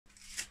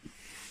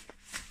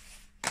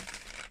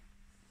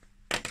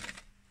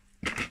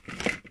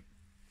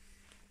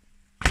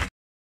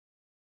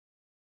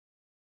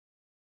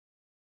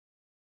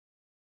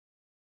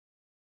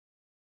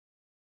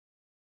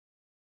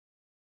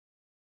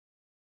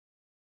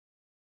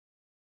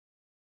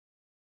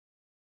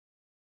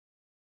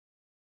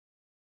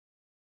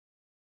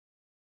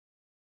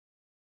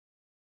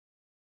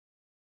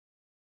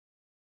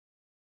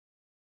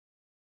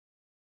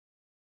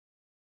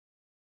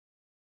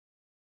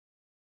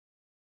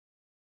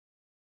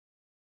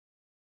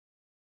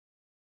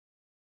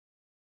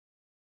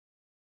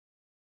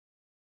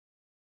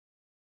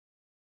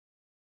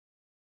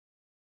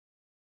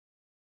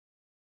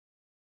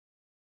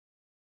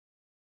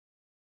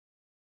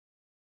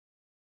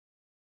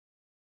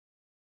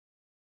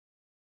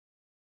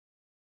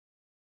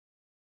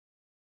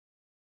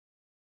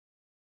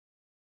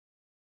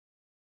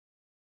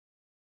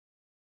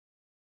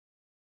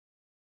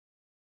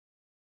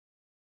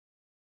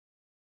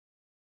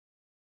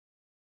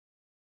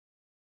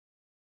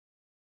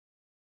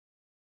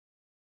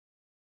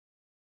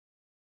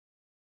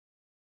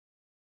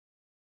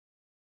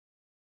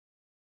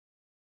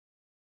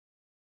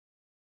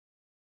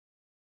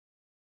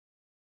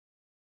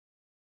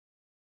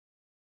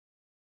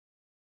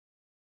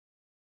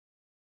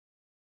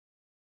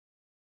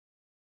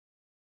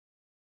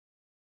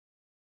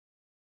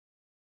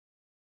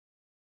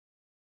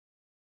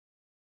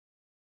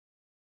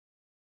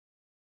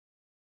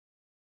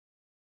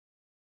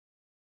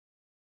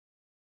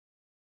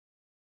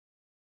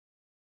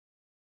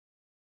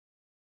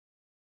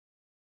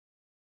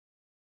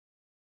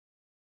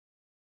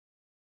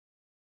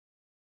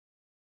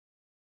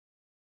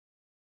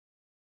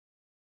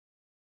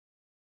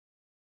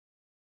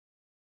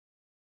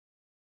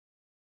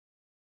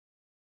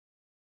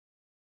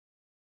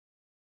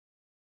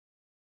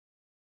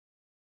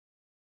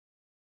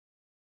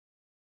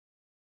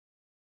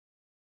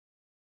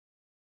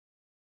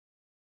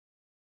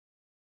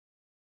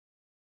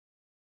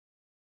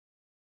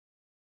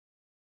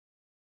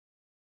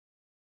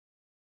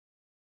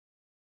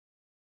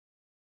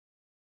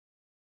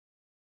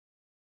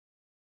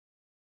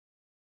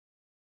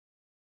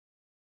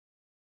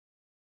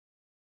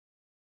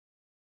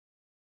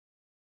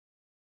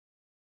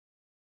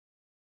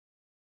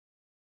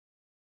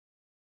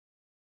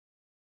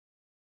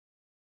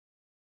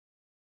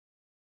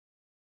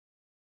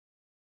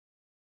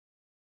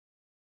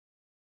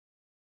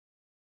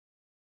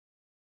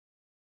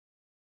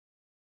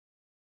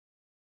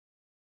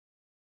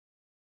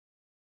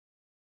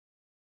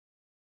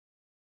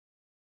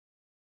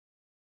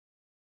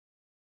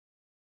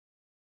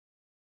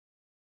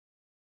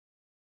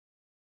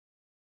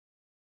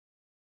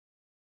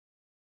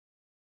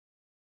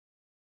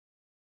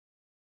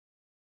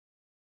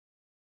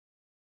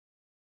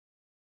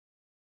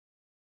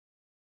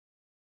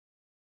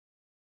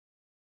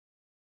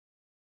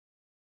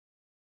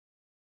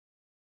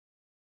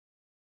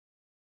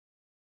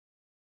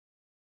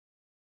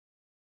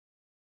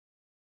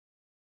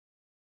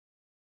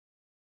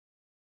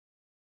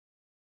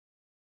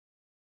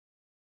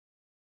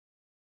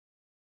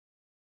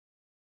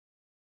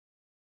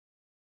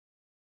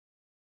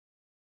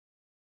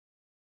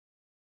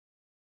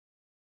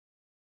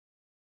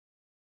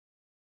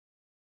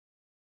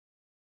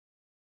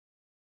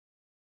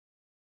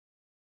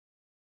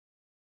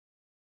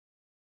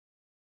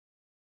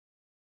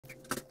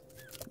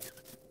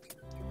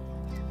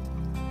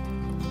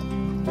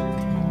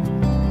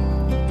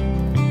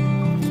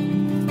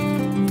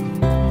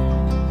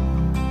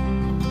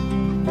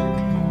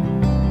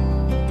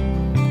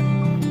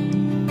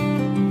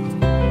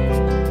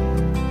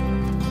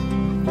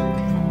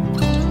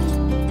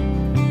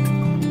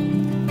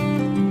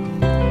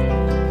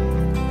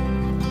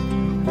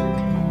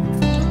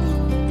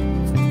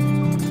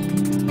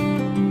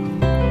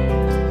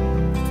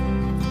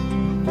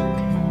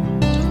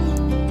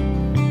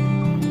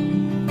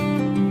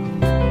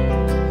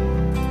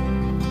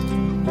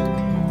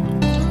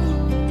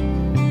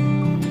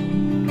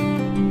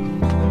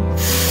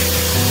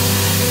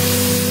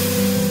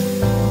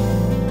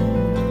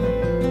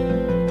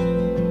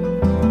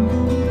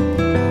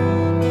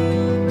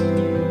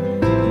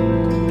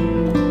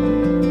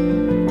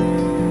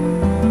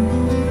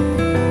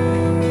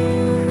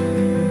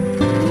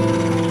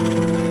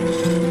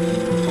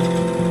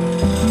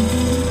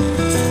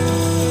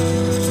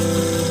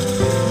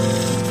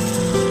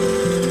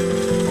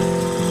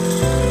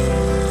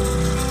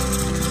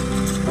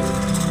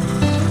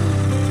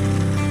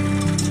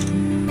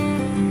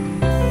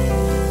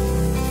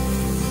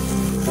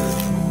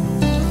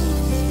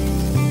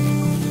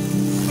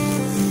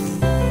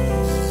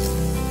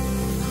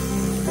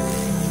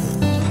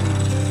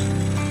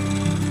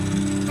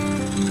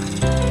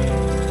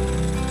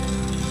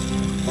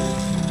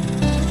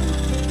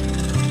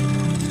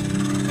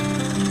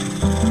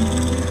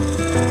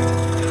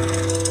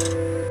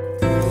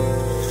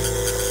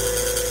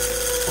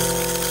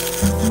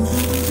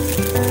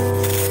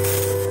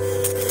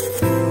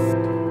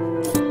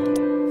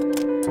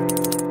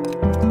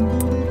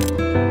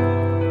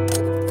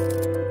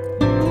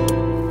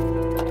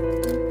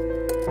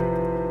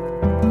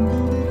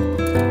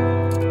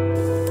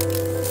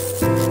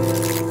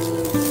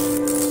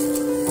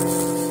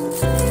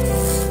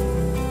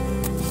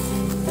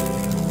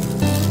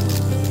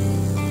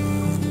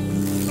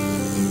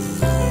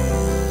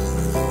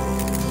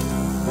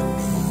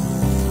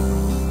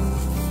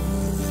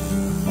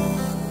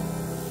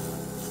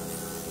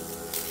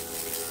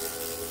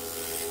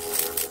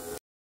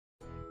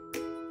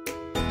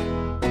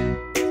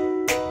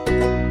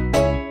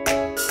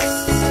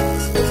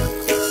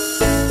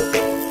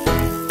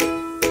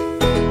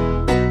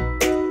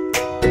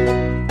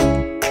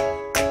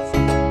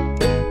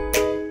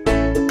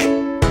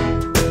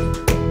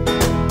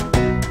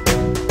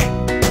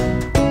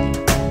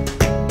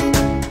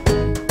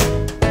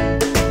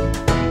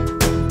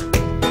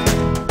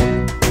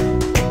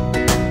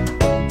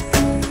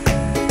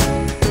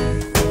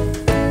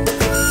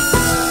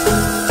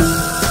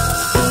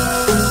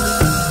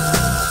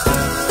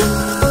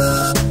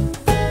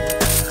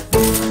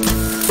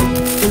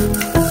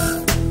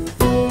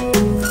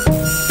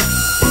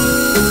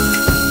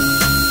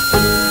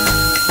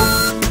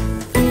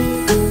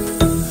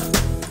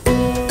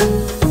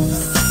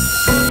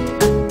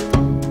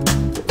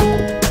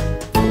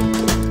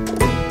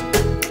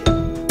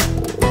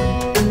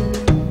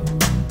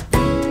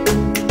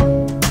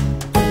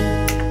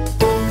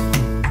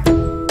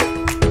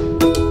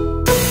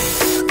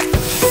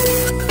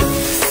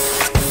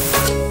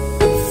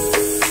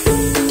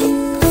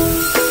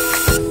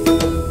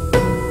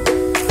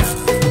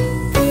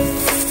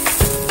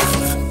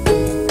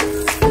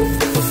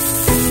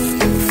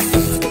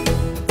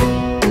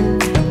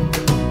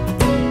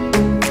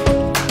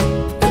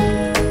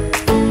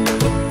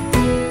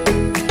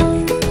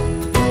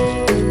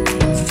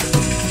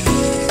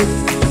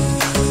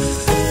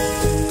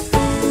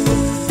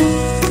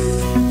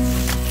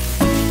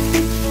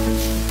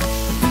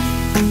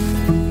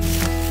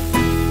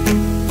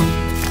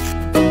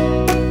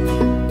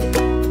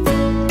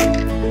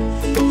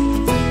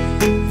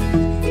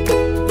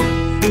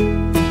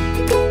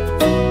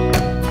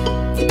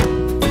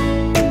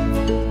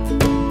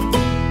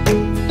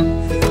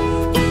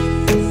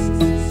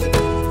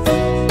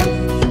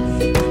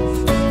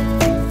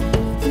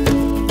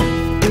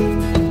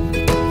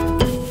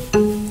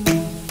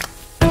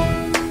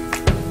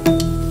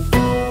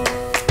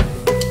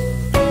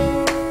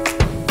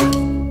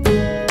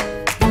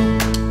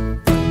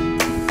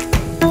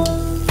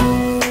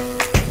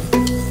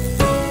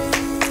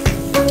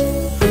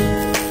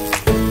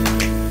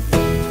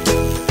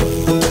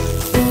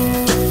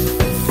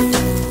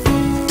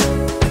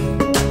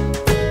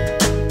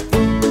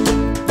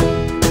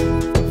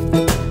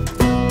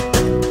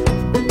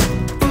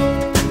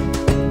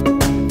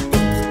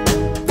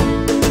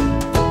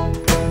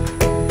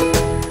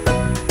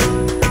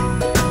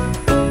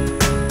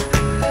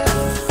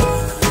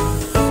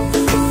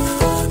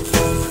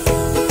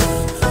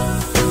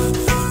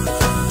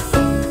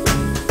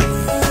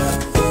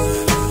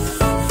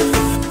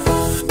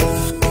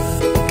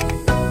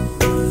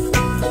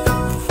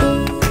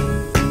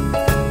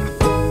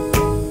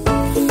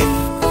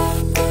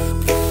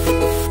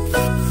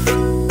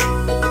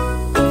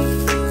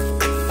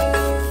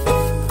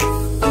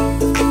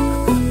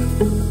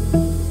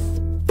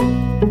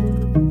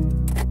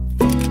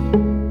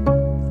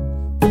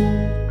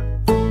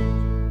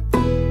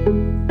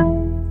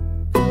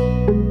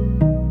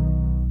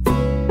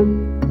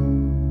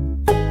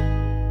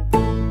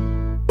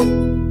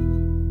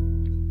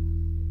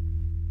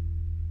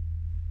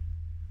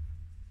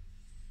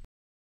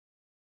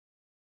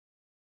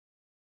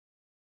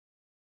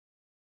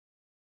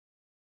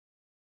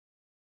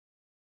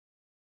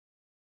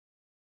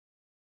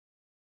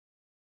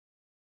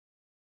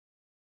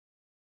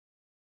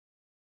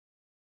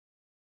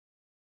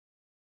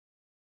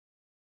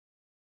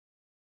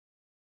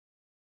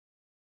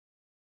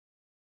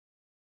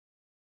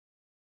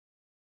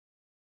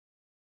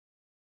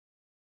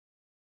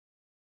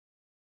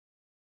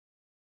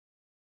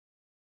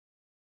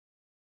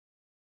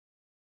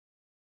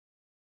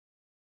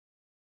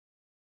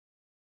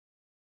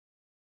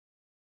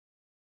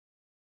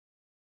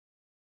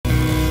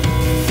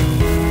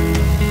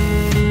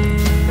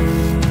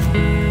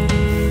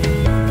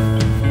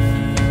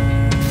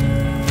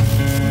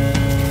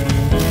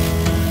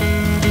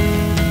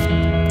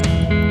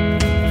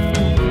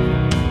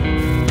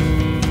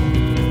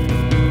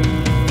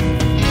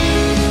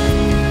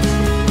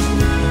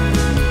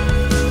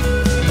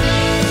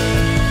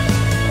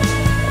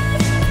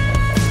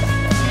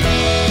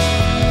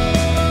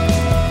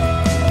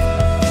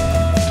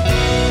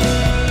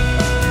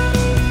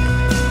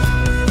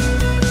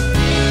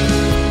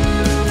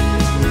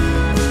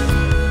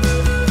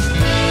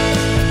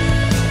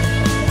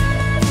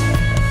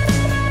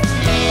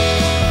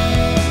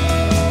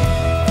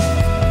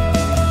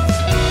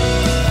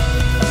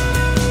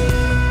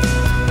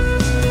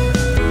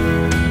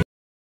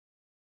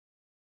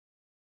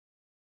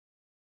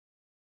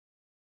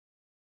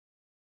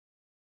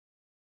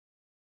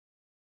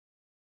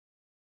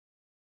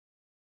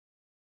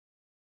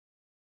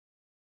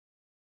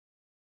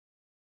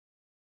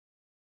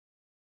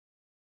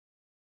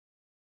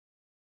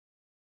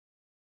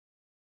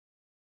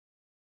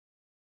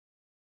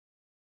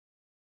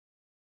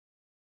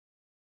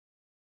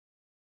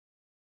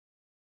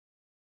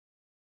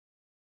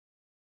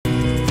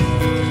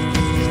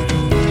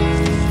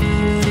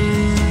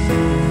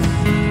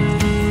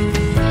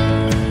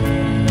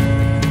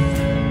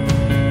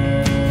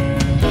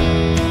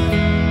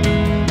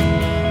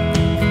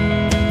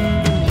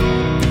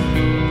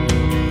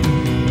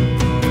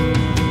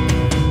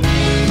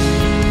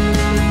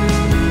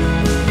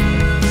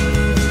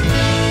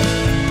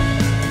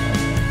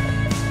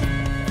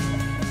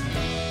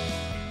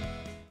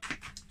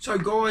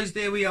guys,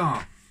 there we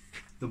are,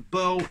 the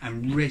Burl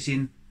and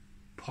resin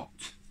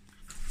pot.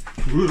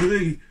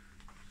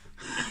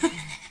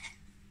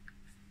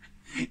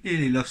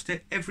 Nearly lost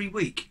it. Every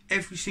week,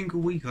 every single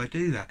week I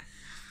do that.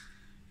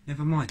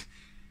 Never mind.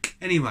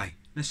 Anyway,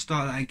 let's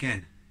start that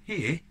again.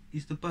 Here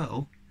is the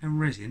Burl and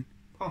resin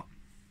pot.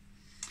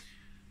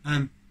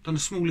 Done a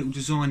small little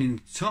design in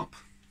the top.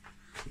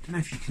 I don't know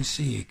if you can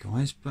see it,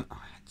 guys, but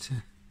I had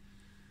to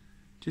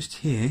just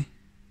here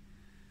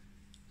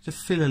to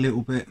fill a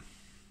little bit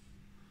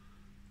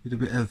with a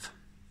bit of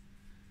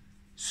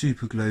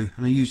super glue,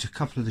 and I used a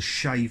couple of the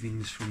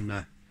shavings from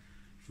the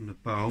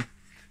Burl.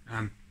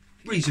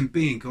 Reason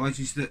being, guys,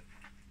 is that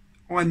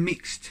I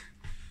mixed,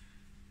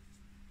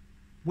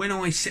 when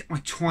I set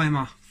my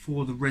timer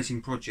for the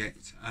resin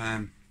project,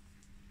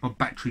 my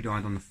battery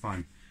died on the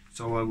phone,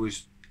 so I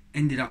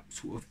ended up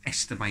sort of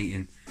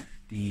estimating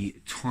the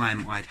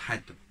time I'd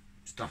had the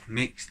stuff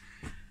mixed,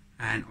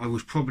 and I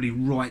was probably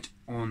right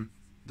on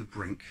the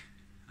brink.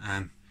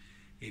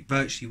 It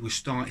virtually was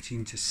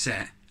starting to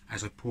set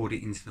as I poured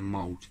it into the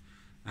mould,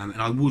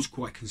 and I was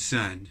quite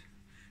concerned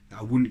that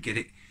I wouldn't get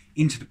it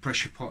into the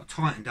pressure pot,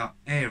 tightened up,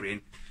 air in,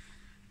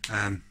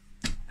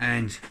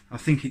 and I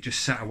think it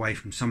just sat away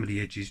from some of the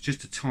edges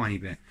just a tiny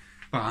bit,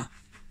 but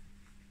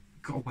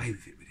got away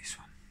with it with this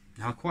one.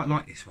 Now I quite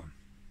like this one.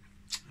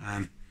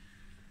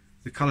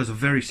 The colours are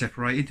very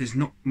separated, there's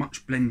not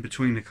much blend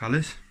between the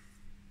colours,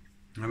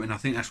 and I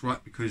think that's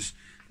right because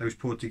they was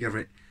poured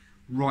together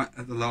right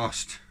at the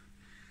last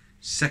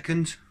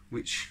second,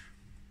 which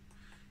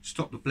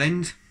stopped the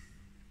blend,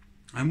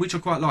 and which I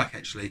quite like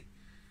actually.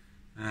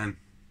 I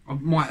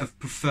might have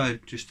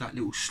preferred just that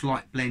little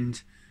slight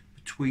blend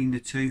between the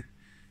two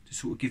to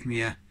sort of give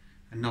me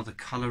another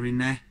colour in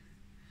there,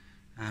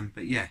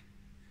 but yeah,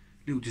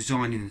 little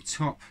design in the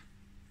top.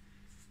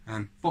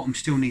 Bottom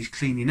still needs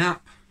cleaning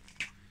up.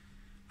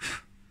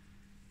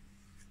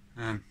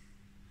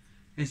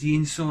 There's the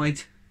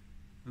inside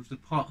of the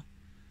pot.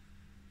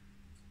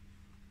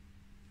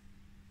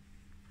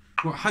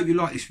 Well, I hope you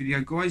like this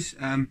video, guys.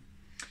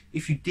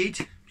 If you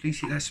did,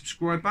 please hit that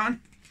subscribe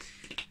button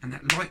and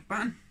that like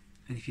button,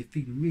 and if you're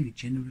feeling really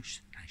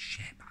generous, that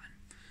share button.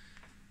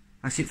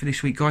 That's it for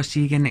this week, guys.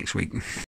 See you again next week.